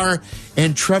the bar,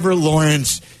 and Trevor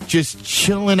Lawrence just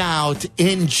chilling out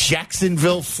in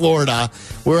Jacksonville, Florida,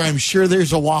 where I'm sure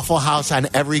there's a Waffle House on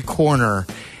every corner,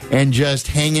 and just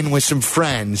hanging with some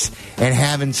friends and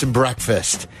having some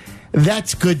breakfast.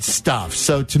 That's good stuff.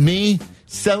 So to me,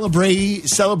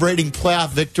 celebrating playoff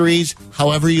victories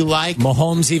however you like.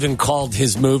 Mahomes even called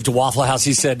his move to Waffle House.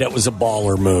 He said that was a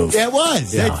baller move. It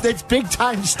was. Yeah. That's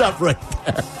big-time stuff right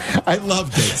there. I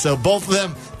loved it. So both of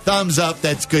them, thumbs up.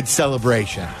 That's good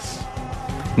celebrations.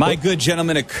 My good,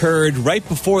 gentleman, occurred right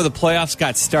before the playoffs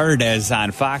got started, as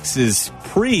on Fox's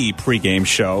pre-game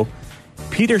show,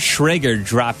 Peter Schrager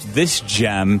dropped this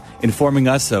gem informing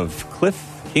us of Cliff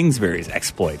Kingsbury's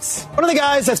exploits. One of the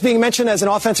guys that's being mentioned as an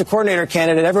offensive coordinator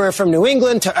candidate everywhere from New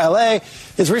England to L.A.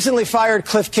 has recently fired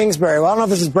Cliff Kingsbury. Well, I don't know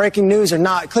if this is breaking news or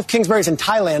not. Cliff Kingsbury's in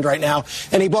Thailand right now,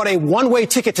 and he bought a one-way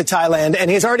ticket to Thailand,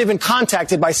 and he's already been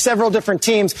contacted by several different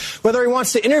teams whether he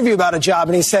wants to interview about a job,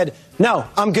 and he said, No,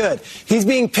 I'm good. He's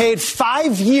being paid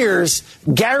 5 years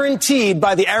guaranteed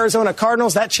by the Arizona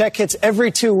Cardinals. That check hits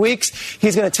every 2 weeks.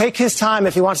 He's going to take his time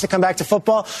if he wants to come back to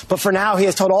football. But for now, he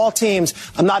has told all teams,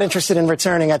 I'm not interested in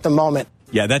returning at the moment.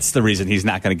 Yeah, that's the reason he's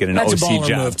not going to get an That's OC a baller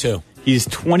job. move, too. He's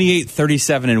 28,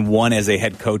 37-1 as a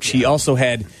head coach. He also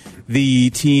had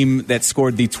the team that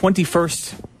scored the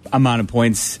 21st amount of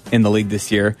points in the league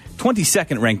this year,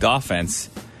 22nd ranked offense.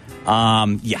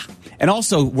 Yeah. And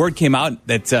also, word came out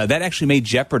that that actually may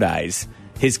jeopardize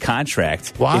his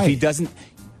contract. Why? If he doesn't,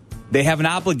 they have an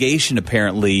obligation,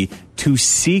 apparently, to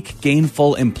seek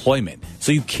gainful employment.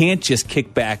 So you can't just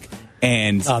kick back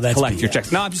and collect your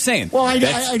checks. No, I'm just saying. Well, I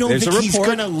don't think he's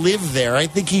going to live there. I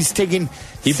think he's taking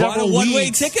He bought a one-way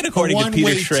weeks, ticket, according to Peter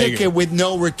Schrager. One-way ticket with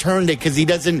no return date because he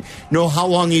doesn't know how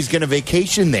long he's going to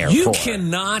vacation there You for.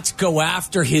 cannot go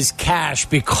after his cash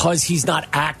because he's not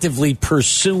actively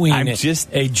pursuing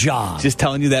a job. Just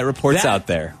telling you that report's out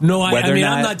there. No, I'm Whether or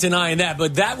not denying that,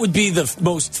 but that would be the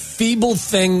most feeble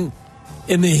thing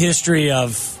in the history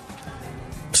of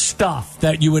stuff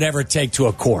that you would ever take to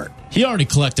a court. He already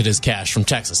collected his cash from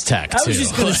Texas Tech, I was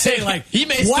just going to say, like, he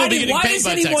may still be getting why paid does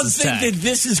by anyone Texas think Tech? that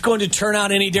this is going to turn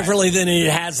out any differently than it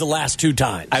has the last two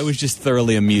times? I was just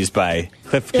thoroughly amused by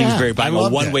Cliff Kingsbury buying a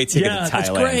one-way ticket to Thailand. That's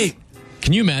great.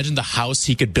 Can you imagine the house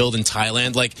he could build in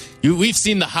Thailand? Like, we've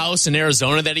seen the house in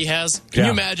Arizona that he has. Can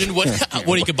you imagine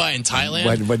what he could buy in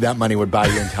Thailand? What that money would buy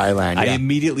you in Thailand. I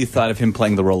immediately thought of him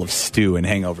playing the role of Stu in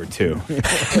Hangover 2.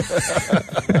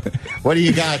 What do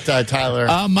you got,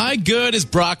 Tyler? My good is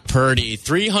Brock Purdy.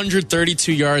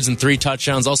 332 yards and 3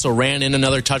 touchdowns. Also ran in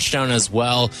another touchdown as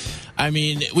well. I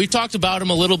mean, we've talked about him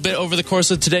a little bit over the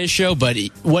course of today's show, but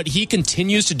what he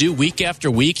continues to do week after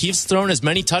week, he's thrown as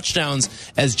many touchdowns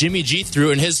as Jimmy G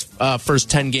threw in his first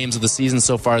 10 games of the season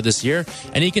so far this year,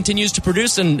 and he continues to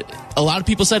produce. And a lot of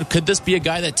people said, could this be a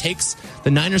guy that takes the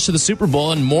Niners to the Super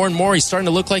Bowl? And more he's starting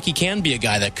to look like he can be a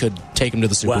guy that could take him to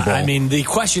the Super Bowl. I mean, the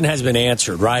question has been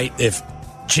answered, right? If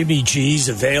Jimmy G's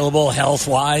available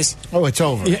health-wise. Oh, it's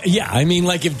over. Yeah, I mean,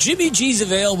 like, if Jimmy G's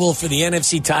available for the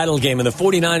NFC title game and the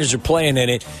 49ers are playing in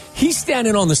it, he's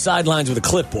standing on the sidelines with a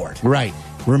clipboard. Right.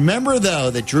 Remember,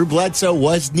 though, that Drew Bledsoe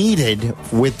was needed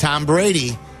with Tom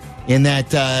Brady in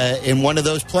that in one of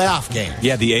those playoff games.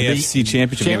 Yeah, the AFC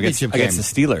Championship game against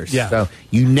the Steelers. Yeah. So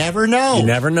you never know. You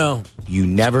never know. You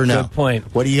never know. Good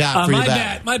point. What do you got for your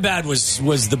bad? My bad was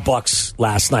the Bucs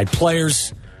last night.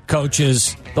 Players,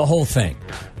 coaches, the whole thing.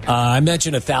 I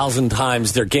mentioned 1,000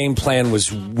 times their game plan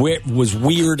was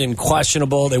weird and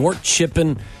questionable. They weren't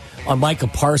chipping on Micah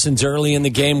Parsons early in the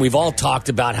game. We've all talked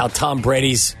about how Tom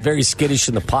Brady's very skittish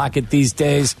in the pocket these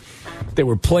days. They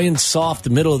were playing soft. The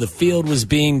middle of the field was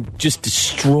being just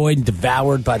destroyed and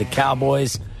devoured by the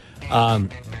Cowboys. I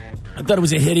thought it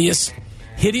was a hideous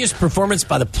performance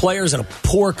by the players and a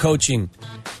poor coaching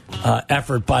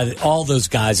effort by all those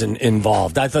guys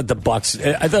involved. I thought the Bucs.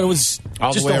 I thought it was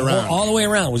all the way around. All the way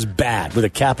around it was bad with a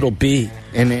capital B.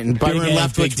 And Byron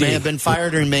Leftwich may have been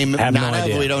fired or may not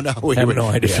have. We don't know. I have no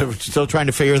idea. We're still trying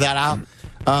to figure that out.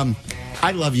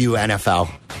 I love you,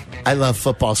 NFL. I love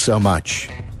football so much.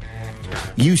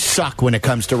 You suck when it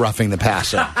comes to roughing the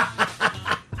passer.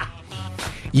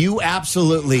 You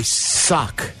absolutely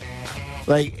suck.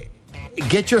 Like,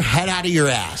 get your head out of your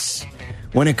ass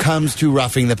when it comes to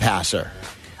roughing the passer.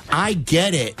 I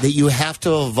get it that you have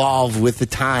to evolve with the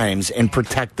times and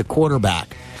protect the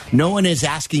quarterback. No one is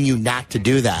asking you not to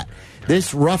do that.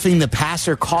 This roughing the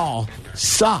passer call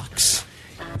sucks.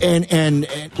 And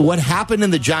what happened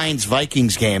in the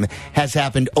Giants-Vikings game has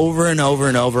happened over and over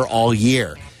and over all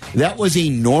year. That was a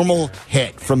normal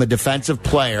hit from a defensive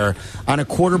player on a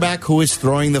quarterback who was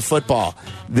throwing the football.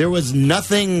 There was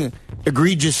nothing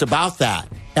egregious about that.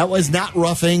 That was not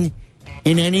roughing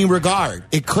in any regard.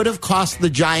 It could have cost the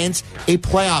Giants a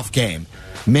playoff game.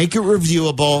 Make it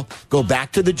reviewable. Go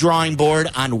back to the drawing board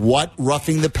on what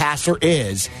roughing the passer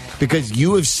is, because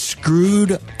you have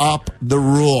screwed up the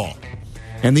rule.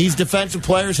 And these defensive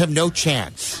players have no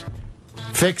chance.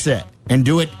 Fix it and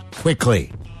do it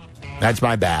quickly. That's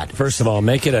my bad. First of all,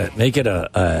 make it a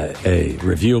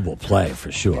reviewable play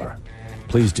for sure.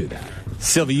 Please do that.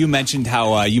 Sylvie, you mentioned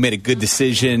how you made a good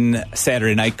decision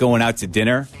Saturday night going out to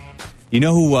dinner. You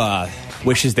know who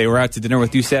wishes they were out to dinner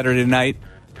with you Saturday night?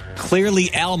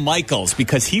 Clearly Al Michaels,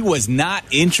 because he was not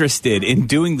interested in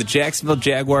doing the Jacksonville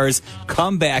Jaguars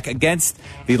comeback against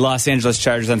the Los Angeles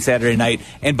Chargers on Saturday night.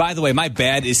 And by the way, my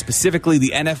bad is specifically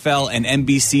the NFL and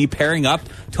NBC pairing up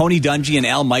Tony Dungy and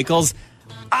Al Michaels.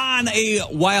 on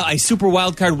a super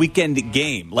wild card weekend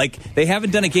game. Like, they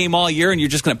haven't done a game all year, and you're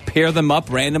just going to pair them up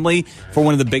randomly for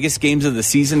one of the biggest games of the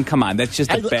season? Come on, that's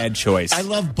just a bad choice. I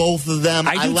love both of them.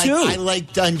 I do too. I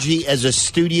like Dungy as a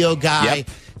studio guy. Yep.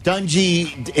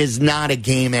 Dungy is not a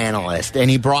game analyst, and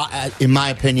he brought, in my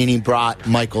opinion,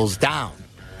 Michaels down.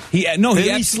 He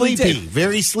absolutely did.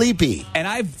 Very sleepy. And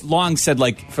I've long said,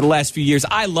 like, for the last few years,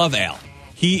 I love Al.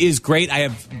 He is great. I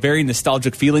have very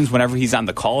nostalgic feelings whenever he's on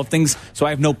the call of things, so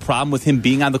I have no problem with him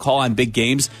being on the call on big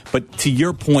games. But to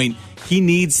your point, he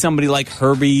needs somebody like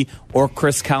Herbie or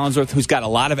Chris Collinsworth who's got a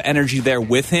lot of energy there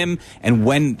with him, and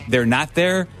when they're not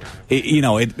there,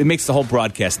 it makes the whole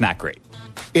broadcast not great.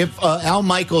 If Al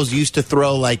Michaels used to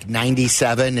throw like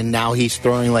 97 and now he's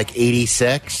throwing like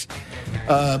 86,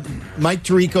 Mike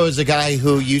Tirico is a guy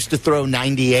who used to throw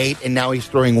 98 and now he's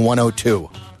throwing 102.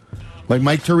 Like,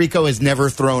 Mike Tirico has never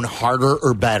thrown harder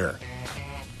or better.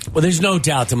 Well, there's no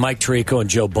doubt that Mike Tirico and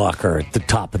Joe Buck are at the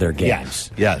top of their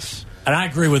games. Yes. And I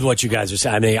agree with what you guys are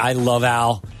saying. I mean, I love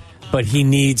Al, but he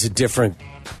needs a different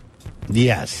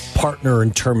partner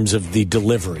in terms of the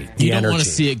delivery, the you don't energy. Want to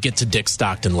see it get to Dick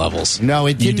Stockton levels. No,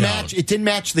 it didn't match. It didn't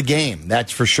match the game.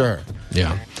 That's for sure.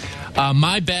 Yeah.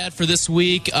 My bad for this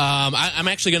week. I'm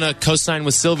actually going to co-sign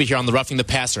with Sylvie here on the roughing the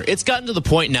passer. It's gotten to the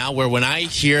point now where when I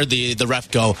hear the ref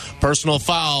go, personal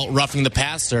foul, roughing the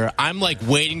passer, I'm like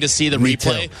waiting to see the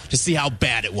replay to see how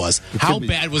bad it was. How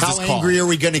bad was this call? How angry are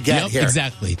we going to get here?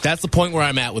 Exactly. That's the point where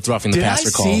I'm at with roughing the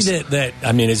passer calls. Did I see that,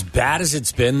 I mean, as bad as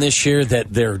it's been this year,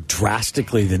 that they're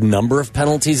drastically, the number of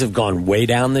penalties have gone way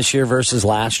down this year versus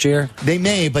last year? They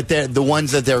may, but the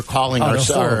ones that they're calling are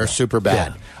super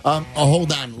bad. Yeah.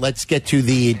 Hold on. Let's get to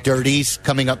the dirties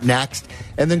coming up next.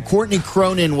 And then Courtney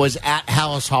Cronin was at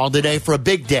Hallis Hall today for a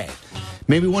big day.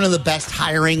 Maybe one of the best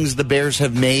hirings the Bears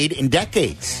have made in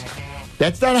decades.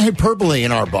 That's not a hyperbole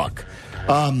in our book.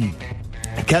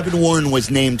 Kevin Warren was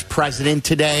named president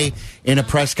today in a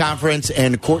press conference,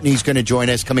 and Courtney's going to join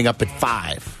us coming up at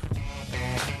 5.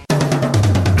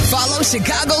 Follow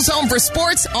Chicago's Home for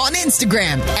Sports on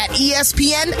Instagram at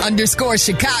ESPN_Chicago.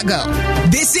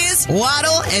 This is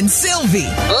Waddle and Sylvie.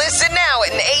 Listen now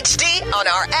in HD on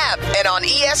our app and on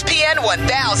ESPN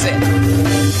 1000.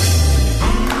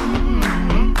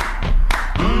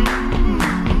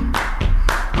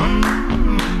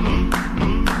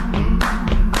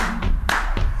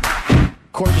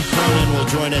 Courtney Cronin will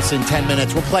join us in 10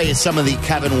 minutes. We'll play some of the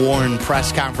Kevin Warren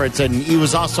press conference, and he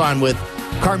was also on with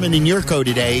Carmen and Yurko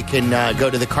today. You can go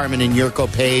to the Carmen and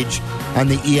Yurko page on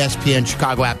the ESPN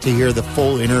Chicago app to hear the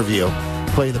full interview.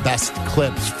 Play the best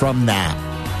clips from that.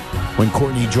 When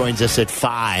Courtney joins us at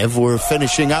 5, we're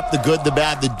finishing up the good, the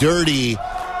bad, the dirty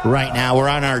right now. We're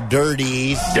on our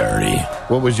dirties. Dirty.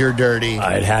 What was your dirty?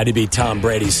 It had to be Tom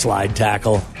Brady's slide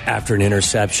tackle after an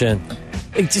interception.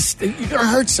 You're going to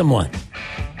hurt someone.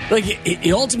 Like,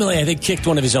 he ultimately, I think, kicked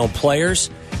one of his own players,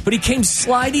 but he came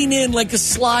sliding in like a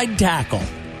slide tackle.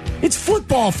 It's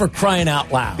football, for crying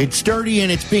out loud. It's dirty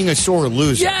and it's being a sore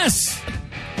loser. Yes.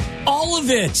 All of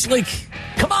it. Like,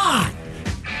 come on.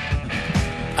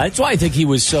 That's why I think he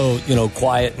was so,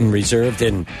 quiet and reserved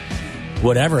and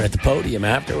whatever at the podium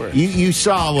afterwards. You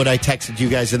saw what I texted you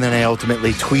guys, and then I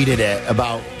ultimately tweeted it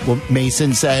about what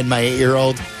Mason said, my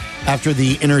 8-year-old, after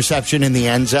the interception in the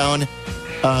end zone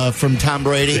from Tom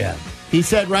Brady. Yeah. He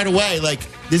said right away,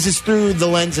 this is through the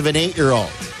lens of an 8-year-old.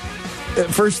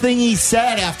 First thing he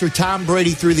said after Tom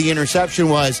Brady threw the interception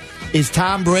was, is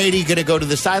Tom Brady going to go to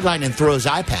the sideline and throw his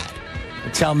iPad?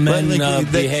 That's how men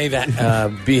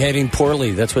behaving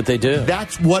poorly. That's what they do.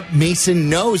 That's what Mason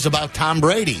knows about Tom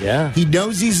Brady. Yeah. He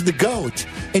knows he's the GOAT,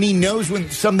 and he knows when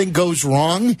something goes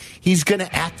wrong, he's going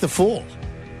to act the fool.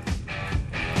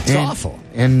 It's awful.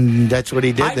 And that's what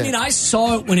he did. I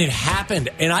saw it when it happened,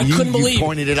 and I couldn't believe you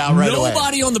pointed it out right away.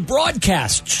 Nobody on the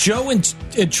broadcast, Joe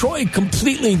and Troy,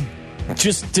 completely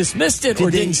just dismissed it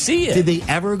didn't see it. Did they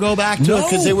ever go back to it?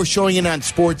 Because they were showing it on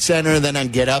SportsCenter, then on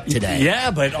Get Up today.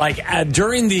 Yeah, but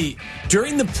during the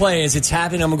play as it's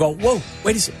happening, I'm going to go, whoa,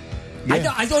 wait a second.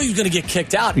 Yeah. I thought he was going to get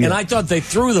kicked out, and I thought they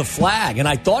threw the flag, and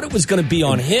I thought it was going to be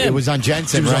on him. It was on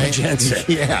Jensen, right? On Jensen,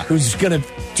 yeah. Who's going to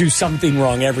do something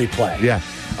wrong every play. Yeah.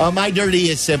 My dirty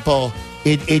is simple.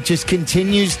 It just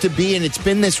continues to be, and it's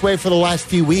been this way for the last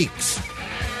few weeks.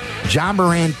 Ja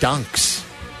Morant dunks.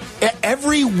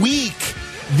 Every week,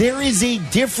 there is a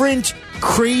different,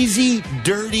 crazy,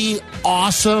 dirty,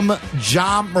 awesome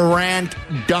Ja Morant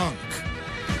dunk.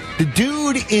 The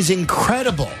dude is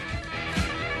incredible.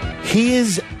 He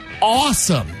is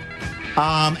awesome.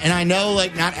 And I know,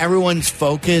 not everyone's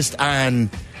focused on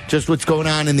just what's going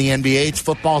on in the NBA. It's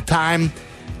football time.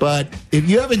 But if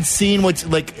you haven't seen what's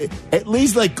at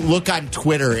least look on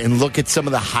Twitter and look at some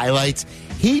of the highlights.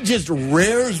 He just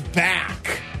rears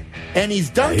back, and he's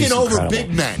dunking over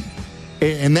big men.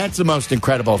 And that's the most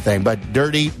incredible thing. But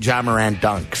dirty Ja Morant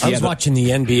dunks. I was watching the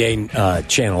NBA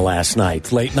channel last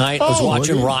night, late night. I was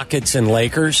watching Rockets and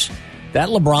Lakers. That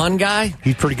LeBron guy,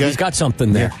 he's pretty good. He's got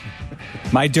something there.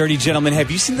 My dirty gentleman,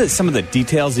 have you seen some of the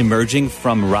details emerging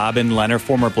from Robin Leonard,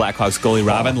 former Blackhawks goalie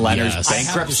Robin Leonard's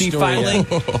bankruptcy filing?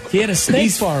 He had a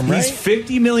snake farm, right? He's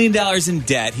 $50 million in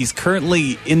debt. He's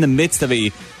currently in the midst of a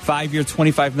 5-year,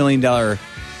 $25 million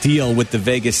deal with the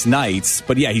Vegas Knights.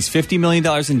 But yeah, he's $50 million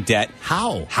in debt.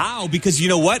 How? Because you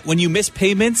know what? When you miss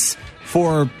payments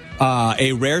for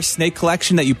a rare snake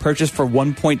collection that you purchased for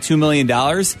 $1.2 million,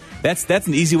 that's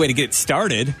an easy way to get it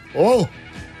started. Oh.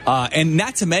 And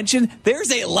not to mention,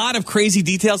 there's a lot of crazy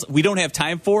details we don't have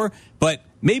time for, but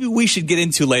maybe we should get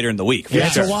into later in the week. Yeah,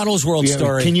 it's a Waddle's World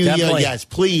story. Can you, yes,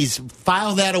 please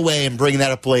file that away and bring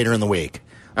that up later in the week.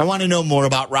 I want to know more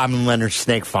about Robin Leonard's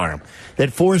snake farm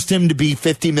that forced him to be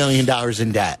 $50 million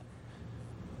in debt.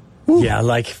 Woo.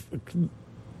 Yeah,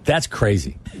 that's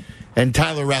crazy. And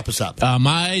Tyler, wrap us up.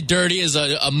 My dirty is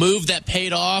a move that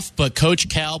paid off, but Coach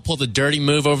Cal pulled a dirty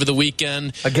move over the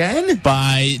weekend. Again?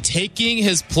 By taking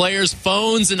his players'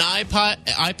 phones and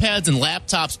iPads and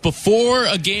laptops before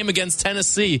a game against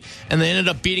Tennessee, and they ended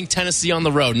up beating Tennessee on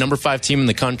the road, number 5 team in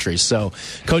the country. So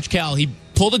Coach Cal, he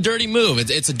pulled a dirty move.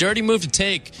 It's a dirty move to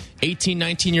take 18,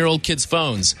 19-year-old kids'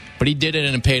 phones, but he did it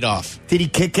and it paid off. Did he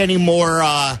kick any more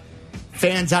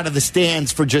fans out of the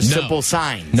stands for just simple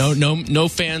signs? No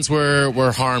fans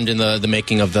were harmed in the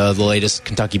making of the latest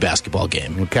Kentucky basketball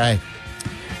game. Okay.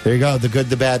 There you go. The good,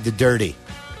 the bad, the dirty.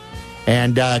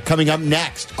 And coming up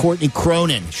next, Courtney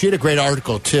Cronin. She had a great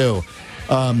article, too.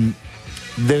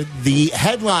 The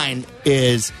headline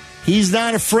is, he's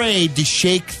not afraid to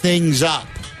shake things up.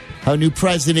 How new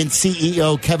president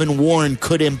CEO Kevin Warren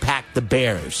could impact the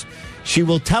Bears. She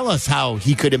will tell us how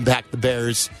he could impact the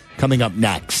Bears coming up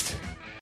next.